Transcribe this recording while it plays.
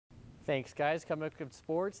Thanks, guys. Coming up with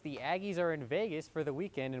sports, the Aggies are in Vegas for the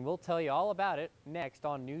weekend, and we'll tell you all about it next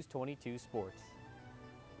on News 22 Sports.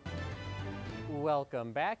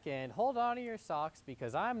 Welcome back, and hold on to your socks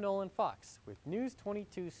because I'm Nolan Fox with News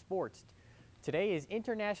 22 Sports. Today is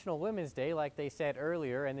International Women's Day, like they said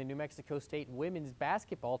earlier, and the New Mexico State women's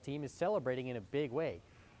basketball team is celebrating in a big way.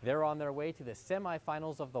 They're on their way to the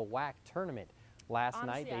semifinals of the WAC tournament. Last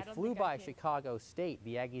night, they flew by Chicago State.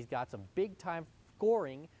 The Aggies got some big-time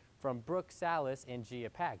scoring from Brooke Salas and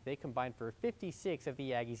Gia Pack. They combined for 56 of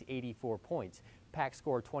the Aggies' 84 points. Pack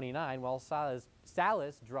scored 29, while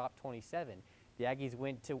Salas dropped 27. The Aggies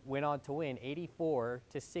went on to win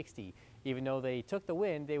 84-60. Even though they took the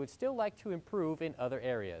win, they would still like to improve in other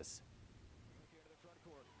areas.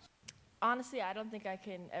 Honestly, I don't think I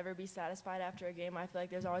can ever be satisfied after a game. I feel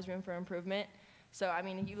like there's always room for improvement. So, I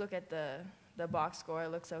mean, if you look at the box score,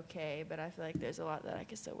 it looks okay, but I feel like there's a lot that I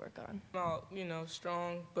can still work on. I'm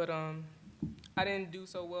strong, but I didn't do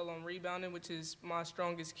so well on rebounding, which is my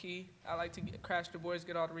strongest key. I like to crash the boards,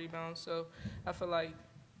 get all the rebounds. So I feel like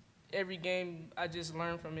every game I just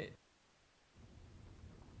learn from it.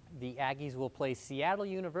 The Aggies will play Seattle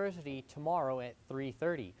University tomorrow at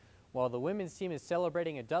 3:30. While the women's team is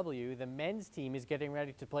celebrating a W, the men's team is getting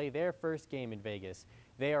ready to play their first game in Vegas.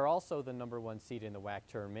 They are also the #1 seed in the WAC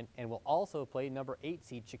tournament and will also play #8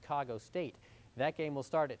 seed Chicago State. That game will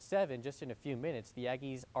start at 7 just in a few minutes. The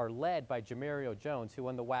Aggies are led by Jamario Jones, who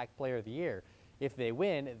won the WAC Player of the Year. If they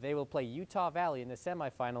win, they will play Utah Valley in the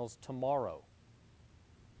semifinals tomorrow.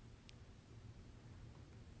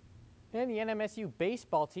 And the NMSU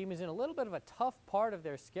baseball team is in a little bit of a tough part of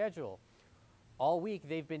their schedule. All week,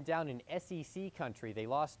 they've been down in SEC country. They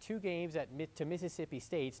lost 2 games to Mississippi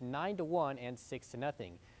State's 9-1 and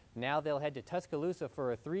 6-0. Now they'll head to Tuscaloosa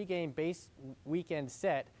for a 3-game base weekend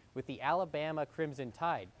set with the Alabama Crimson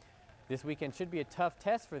Tide. This weekend should be a tough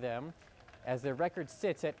test for them as their record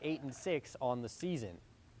sits at 8-6 on the season.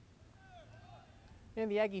 And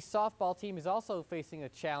the Aggie softball team is also facing a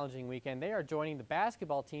challenging weekend. They are joining the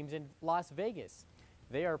basketball teams in Las Vegas.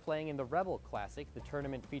 They are playing in the Rebel Classic. The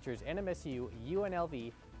tournament features NMSU,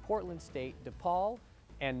 UNLV, Portland State, DePaul,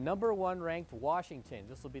 and #1 ranked Washington.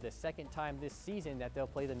 This will be the second time this season that they'll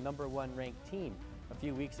play the #1 ranked team. A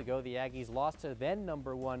few weeks ago, the Aggies lost to then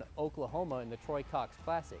 #1 Oklahoma in the Troy Cox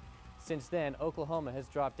Classic. Since then, Oklahoma has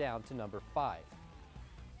dropped down to #5.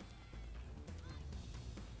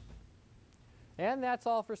 And that's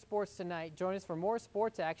all for sports tonight. Join us for more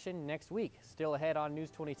sports action next week. Still ahead on News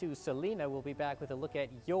 22, Selena will be back with a look at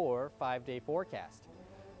your 5-day forecast.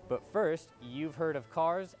 But first, you've heard of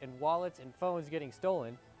cars and wallets and phones getting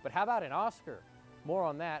stolen, but how about an Oscar? More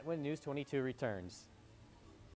on that when News 22 returns.